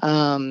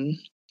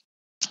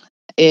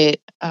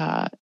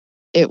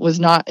 It was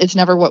not, it's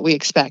never what we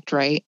expect,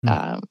 right?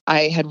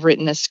 I had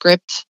written a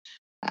script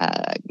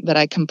that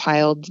I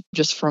compiled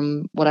just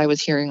from what I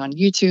was hearing on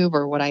YouTube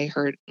or what I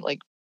heard, like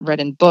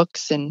read in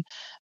books and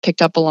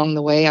picked up along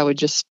the way. I would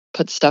just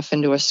put stuff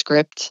into a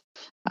script,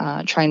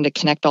 trying to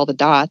connect all the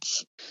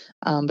dots.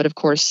 But of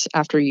course,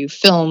 after you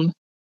film,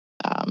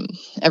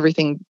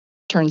 everything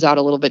turns out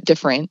a little bit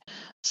different.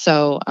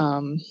 So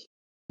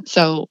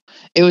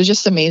it was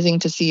just amazing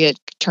to see it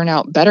turn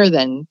out better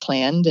than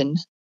planned, and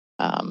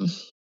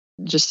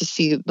just to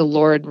see the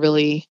Lord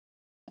really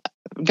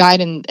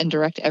guide and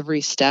direct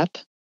every step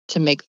to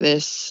make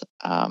this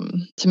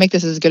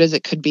as good as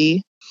it could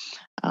be.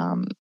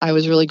 I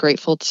was really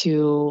grateful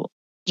to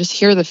just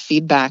hear the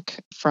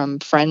feedback from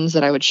friends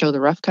that I would show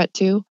the rough cut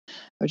to. I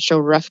would show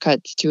rough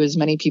cuts to as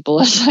many people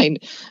as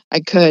I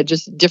could,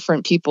 just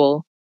different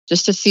people,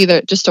 just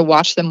to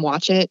watch them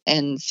watch it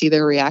and see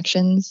their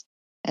reactions.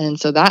 And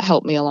so that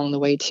helped me along the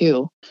way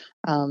too.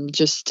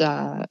 Just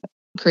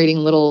creating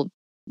little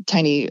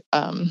tiny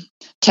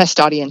test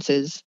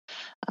audiences.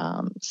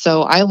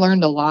 So I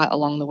learned a lot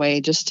along the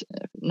way, just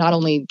not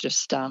only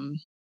just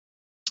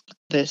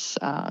this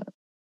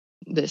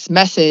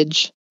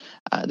message,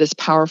 this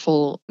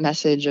powerful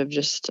message of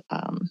just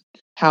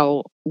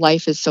how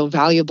life is so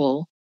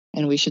valuable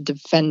and we should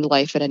defend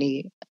life at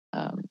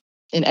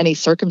in any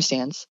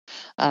circumstance,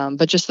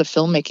 but just the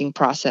filmmaking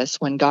process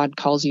when God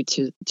calls you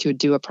to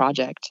do a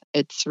project.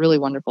 It's really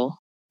wonderful.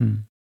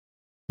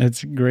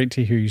 It's great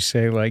to hear you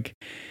say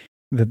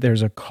that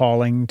there's a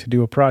calling to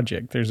do a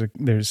project.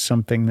 There's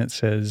something that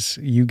says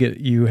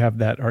you have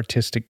that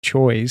artistic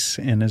choice,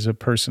 and as a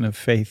person of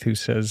faith who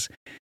says,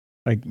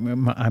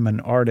 I'm an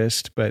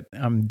artist, but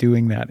I'm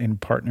doing that in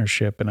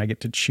partnership, and I get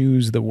to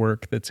choose the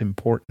work that's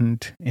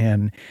important.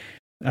 And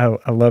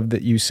I love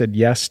that you said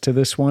yes to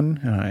this one.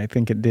 I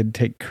think it did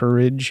take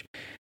courage.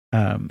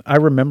 I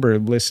remember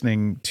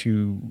listening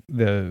to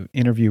the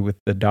interview with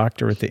the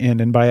doctor at the end,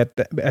 and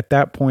at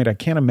that point, I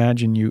can't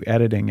imagine you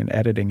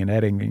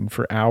editing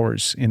for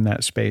hours in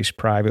that space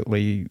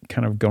privately,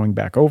 kind of going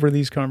back over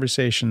these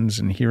conversations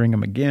and hearing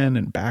them again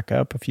and back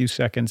up a few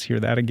seconds,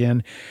 hear that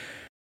again.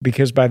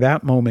 Because by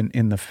that moment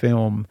in the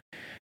film,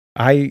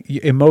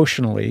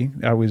 emotionally,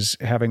 I was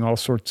having all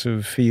sorts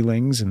of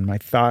feelings and my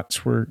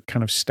thoughts were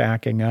kind of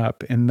stacking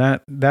up. And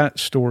that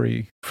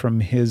story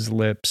from his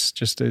lips,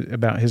 just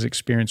about his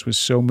experience, was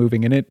so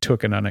moving, and it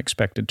took an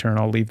unexpected turn.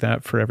 I'll leave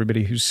that for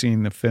everybody who's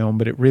seen the film,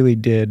 but it really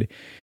did.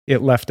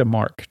 It left a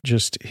mark,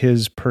 just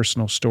his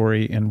personal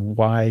story and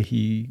why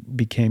he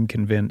became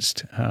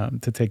convinced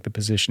to take the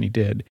position he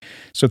did.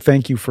 So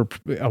thank you for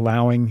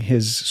allowing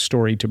his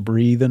story to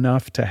breathe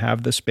enough to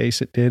have the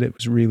space it did. It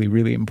was really,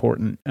 really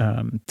important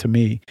to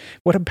me.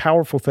 What a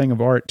powerful thing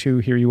of art, too.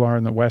 Here you are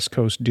on the West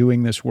Coast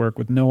doing this work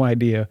with no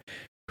idea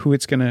where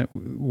it's going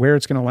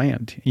to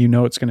land. You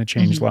know it's going to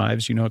change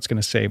lives. You know it's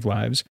going to save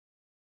lives.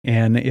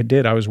 And it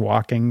did. I was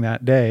walking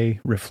that day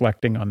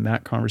reflecting on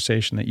that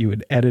conversation that you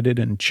had edited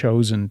and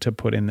chosen to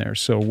put in there.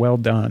 So well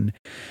done.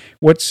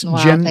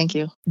 Thank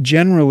you.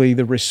 Generally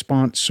the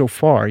response so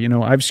far?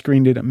 I've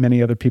screened it.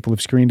 Many other people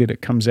have screened it.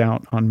 It comes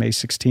out on May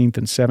 16th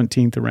and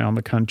 17th around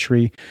the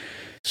country.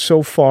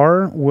 So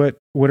far, what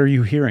are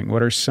you hearing?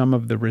 What are some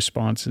of the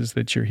responses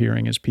that you're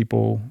hearing as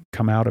people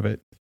come out of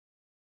it?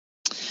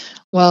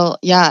 Well,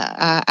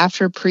 yeah,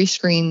 after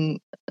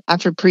pre-screening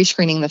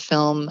the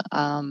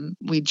film,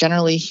 we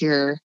generally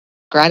hear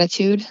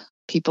gratitude.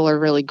 People are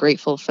really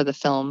grateful for the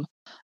film.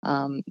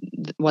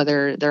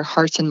 whether their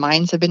hearts and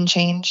minds have been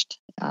changed.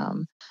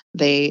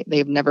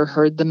 They've never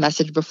heard the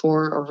message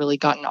before or really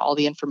gotten all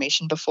the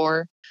information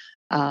before.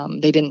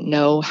 They didn't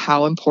know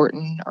how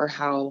important or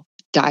how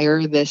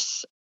dire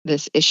this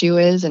issue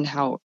is, and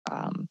how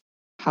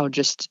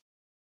just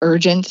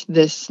urgent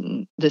this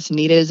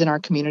need is in our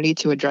community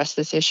to address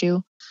this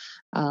issue.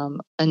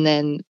 And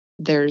then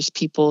there's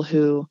people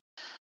who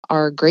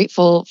are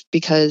grateful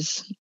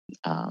because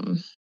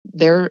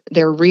they're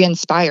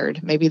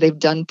re-inspired. Maybe they've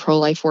done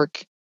pro-life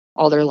work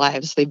all their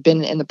lives. They've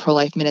been in the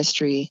pro-life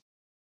ministry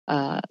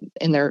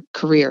in their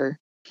career,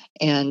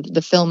 and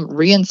the film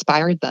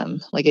re-inspired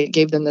them. Like, it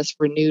gave them this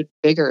renewed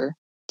vigor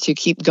to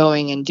keep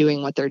going and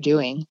doing what they're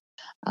doing.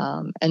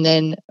 And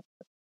then,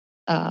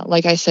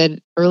 like I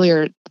said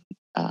earlier,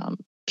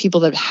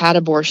 people that had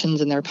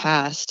abortions in their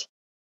past,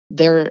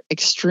 they're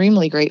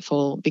extremely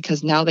grateful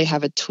because now they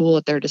have a tool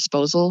at their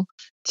disposal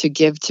to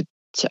give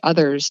to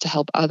others, to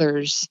help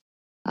others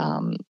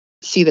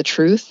see the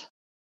truth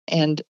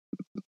and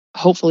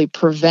hopefully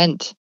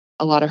prevent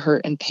a lot of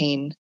hurt and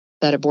pain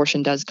that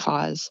abortion does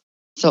cause.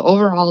 So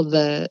overall,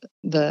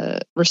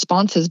 the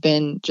response has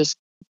been just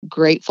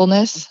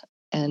gratefulness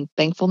and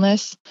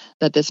thankfulness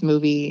that this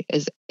movie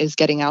is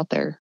getting out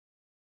there.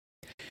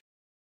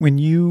 When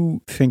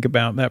you think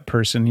about that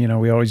person,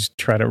 we always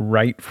try to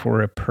write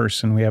for a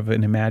person. We have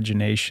an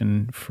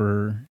imagination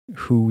for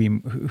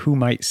who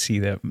might see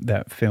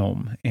that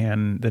film,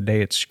 and the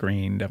day it's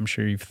screened. I'm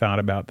sure you've thought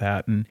about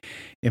that and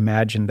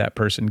imagined that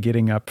person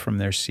getting up from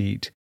their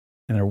seat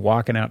and they're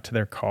walking out to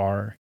their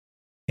car,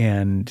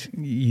 and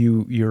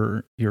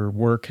your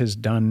work has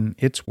done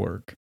its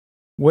work.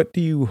 What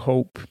do you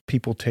hope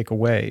people take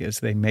away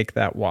as they make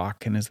that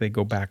walk and as they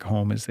go back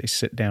home, as they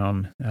sit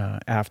down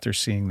after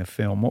seeing the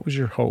film? What was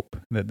your hope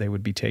that they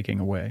would be taking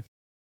away?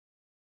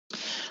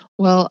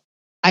 Well,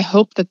 I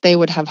hope that they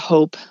would have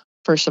hope,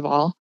 first of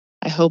all.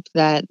 I hope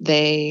that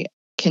they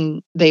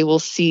will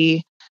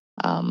see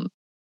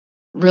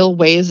real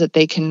ways that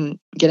they can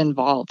get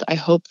involved. I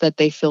hope that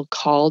they feel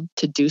called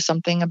to do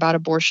something about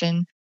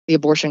abortion, the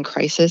abortion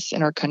crisis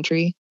in our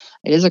country.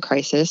 It is a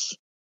crisis.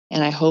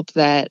 And I hope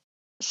that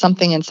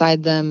something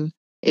inside them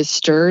is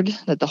stirred,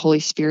 that the Holy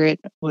Spirit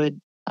would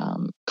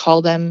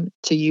call them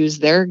to use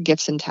their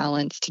gifts and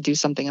talents to do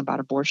something about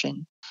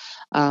abortion,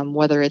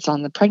 whether it's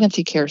on the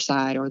pregnancy care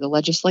side or the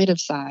legislative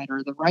side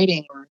or the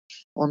writing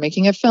or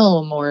making a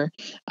film, or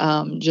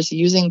just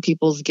using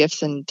people's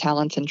gifts and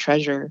talents and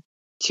treasure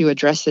to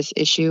address this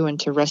issue and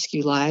to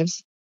rescue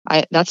lives.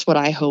 That's what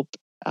I hope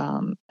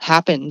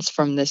happens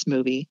from this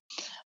movie.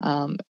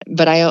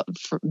 But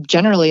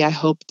generally, I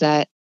hope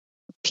that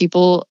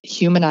people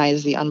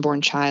humanize the unborn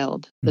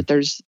child, that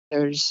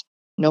there's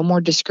no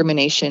more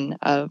discrimination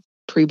of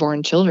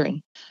preborn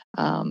children.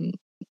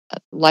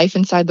 Life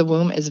inside the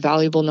womb is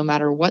valuable no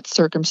matter what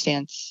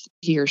circumstance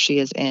he or she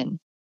is in,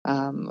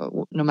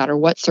 no matter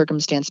what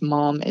circumstance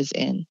mom is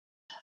in.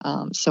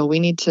 So we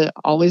need to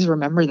always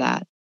remember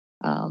that.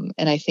 And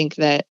I think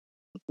that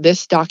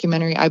this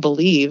documentary, I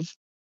believe,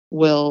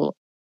 will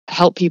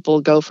help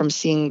people go from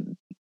seeing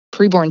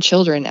preborn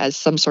children as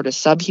some sort of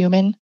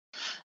subhuman,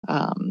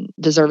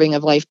 deserving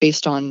of life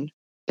based on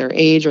their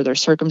age or their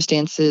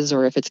circumstances,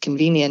 or if it's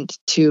convenient,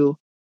 to,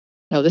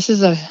 no, this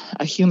is a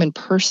human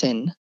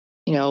person,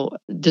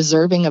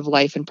 deserving of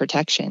life and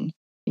protection.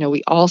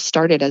 We all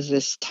started as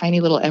this tiny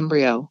little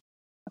embryo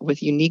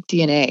with unique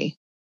DNA,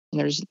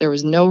 and there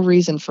was no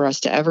reason for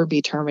us to ever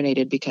be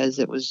terminated because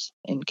it was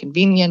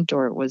inconvenient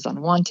or it was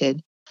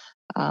unwanted.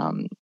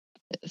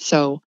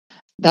 So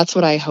that's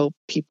what I hope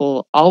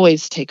people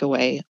always take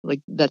away,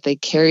 like that they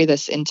carry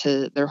this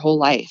into their whole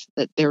life,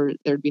 that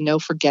there'd be no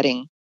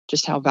forgetting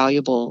just how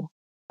valuable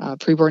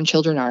preborn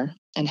children are,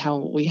 and how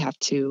we have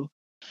to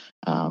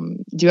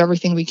do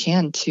everything we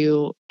can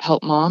to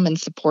help mom and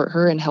support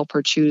her and help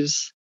her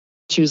choose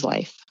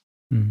life.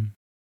 Mm-hmm.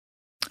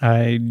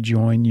 I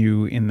join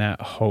you in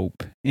that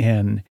hope,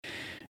 and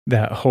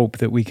that hope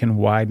that we can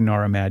widen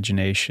our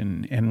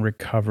imagination and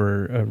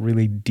recover a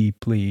really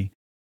deeply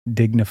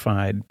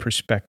dignified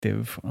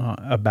perspective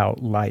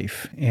about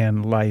life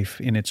and life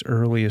in its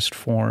earliest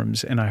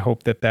forms. And I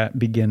hope that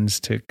begins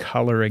to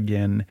color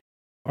again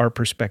our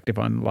perspective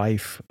on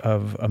life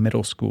of a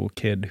middle school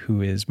kid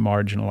who is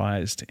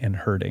marginalized and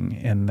hurting,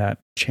 and that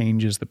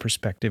changes the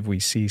perspective we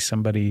see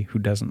somebody who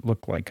doesn't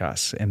look like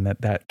us, and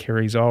that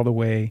carries all the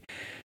way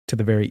to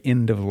the very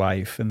end of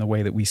life and the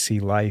way that we see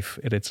life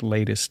at its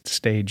latest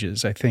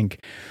stages. I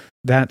think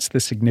that's the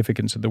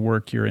significance of the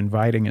work you're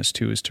inviting us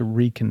to, is to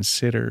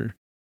reconsider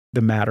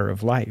the matter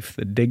of life,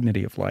 the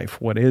dignity of life.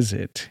 What is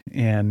it?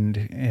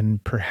 And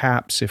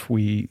perhaps if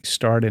we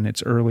start in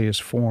its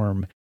earliest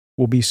form,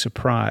 we'll be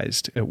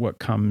surprised at what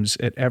comes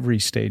at every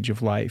stage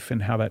of life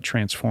and how that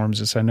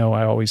transforms us. I know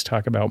I always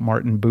talk about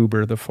Martin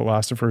Buber, the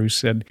philosopher, who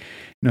said,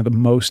 the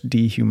most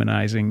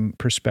dehumanizing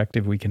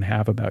perspective we can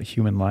have about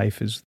human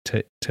life is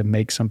to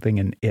make something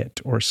an it,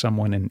 or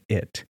someone an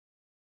it.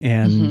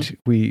 And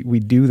we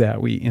do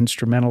that. We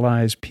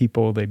instrumentalize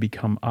people. They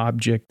become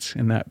objects,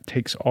 and that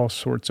takes all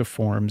sorts of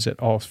forms at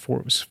all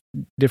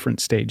different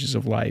stages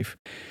of life.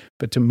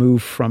 But to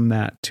move from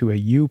that to a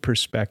you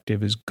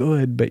perspective is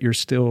good, but you're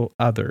still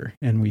other,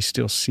 and we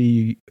still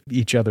see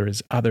each other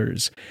as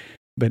others.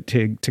 But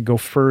to go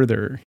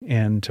further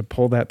and to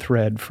pull that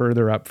thread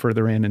further up,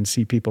 further in, and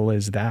see people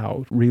as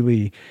thou,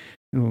 really,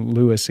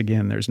 Lewis,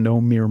 again, there's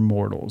no mere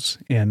mortals.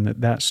 And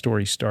that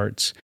story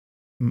starts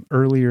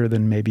earlier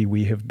than maybe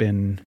we have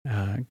been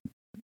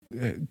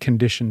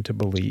conditioned to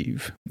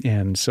believe.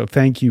 And so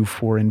thank you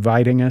for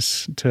inviting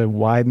us to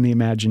widen the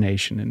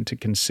imagination and to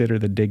consider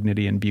the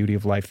dignity and beauty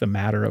of life, the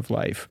matter of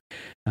life.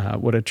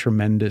 What a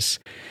tremendous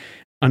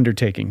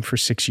undertaking for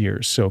 6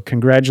 years. So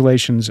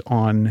congratulations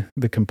on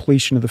the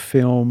completion of the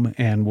film,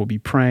 and we'll be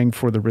praying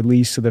for the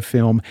release of the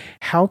film.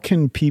 How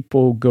can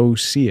people go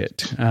see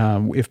it?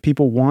 If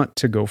people want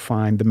to go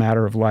find The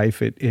Matter of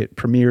Life, it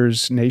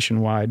premieres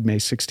nationwide May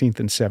 16th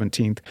and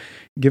 17th.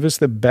 Give us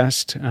the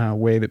best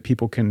way that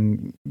people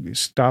can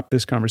stop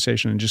this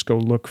conversation and just go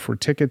look for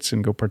tickets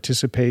and go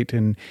participate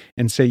and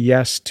say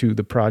yes to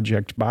the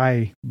project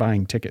by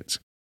buying tickets.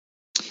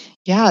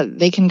 Yeah,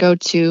 they can go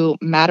to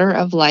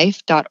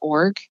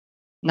matteroflife.org,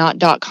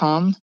 not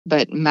 .com,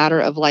 but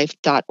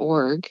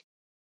matteroflife.org,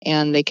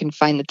 and they can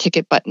find the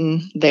ticket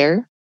button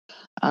there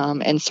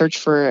and search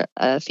for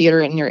a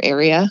theater in your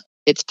area.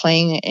 It's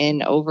playing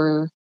in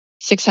over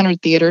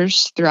 600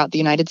 theaters throughout the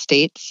United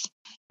States,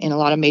 in a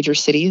lot of major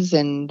cities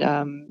and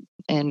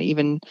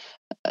even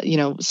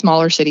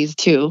smaller cities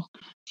too.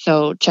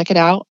 So check it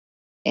out,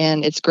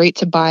 and it's great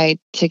to buy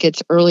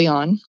tickets early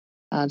on.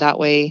 That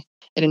way,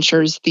 it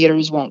ensures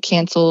theaters won't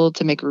cancel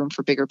to make room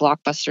for bigger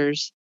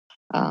blockbusters.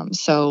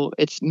 So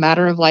it's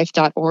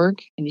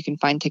matteroflife.org, and you can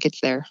find tickets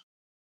there.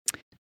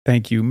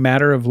 Thank you.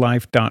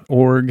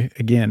 Matteroflife.org.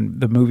 Again,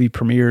 the movie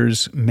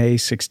premieres May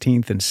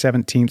 16th and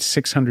 17th,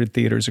 600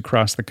 theaters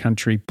across the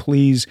country.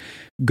 Please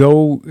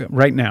go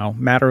right now,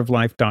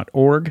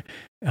 matteroflife.org.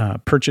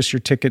 Purchase your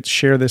tickets,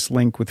 share this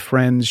link with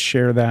friends,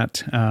 share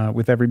that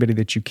with everybody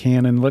that you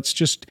can, and let's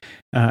just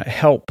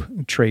help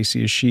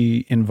Tracy as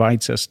she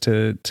invites us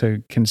to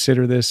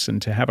consider this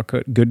and to have a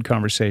good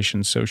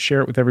conversation. So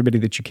share it with everybody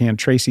that you can.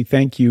 Tracy,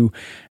 thank you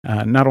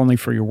not only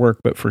for your work,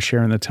 but for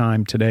sharing the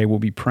time today. We'll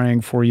be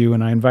praying for you,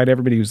 and I invite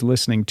everybody who's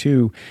listening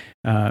too,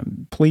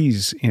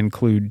 please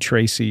include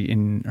Tracy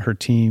in her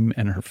team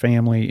and her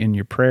family in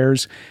your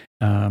prayers.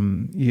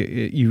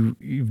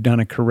 You've done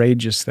a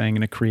courageous thing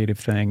and a creative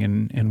thing,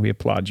 and we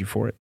applaud you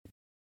for it.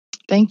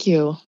 Thank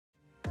you.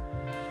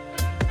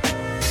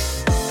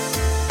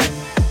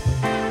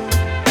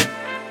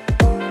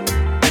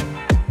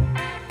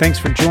 Thanks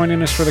for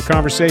joining us for the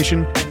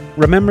conversation.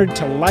 Remember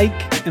to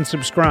like and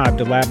subscribe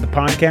to Lab the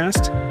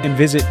Podcast, and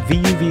visit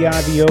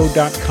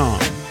vuvivo.com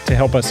to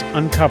help us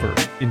uncover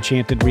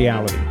enchanted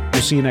reality.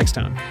 We'll see you next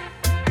time.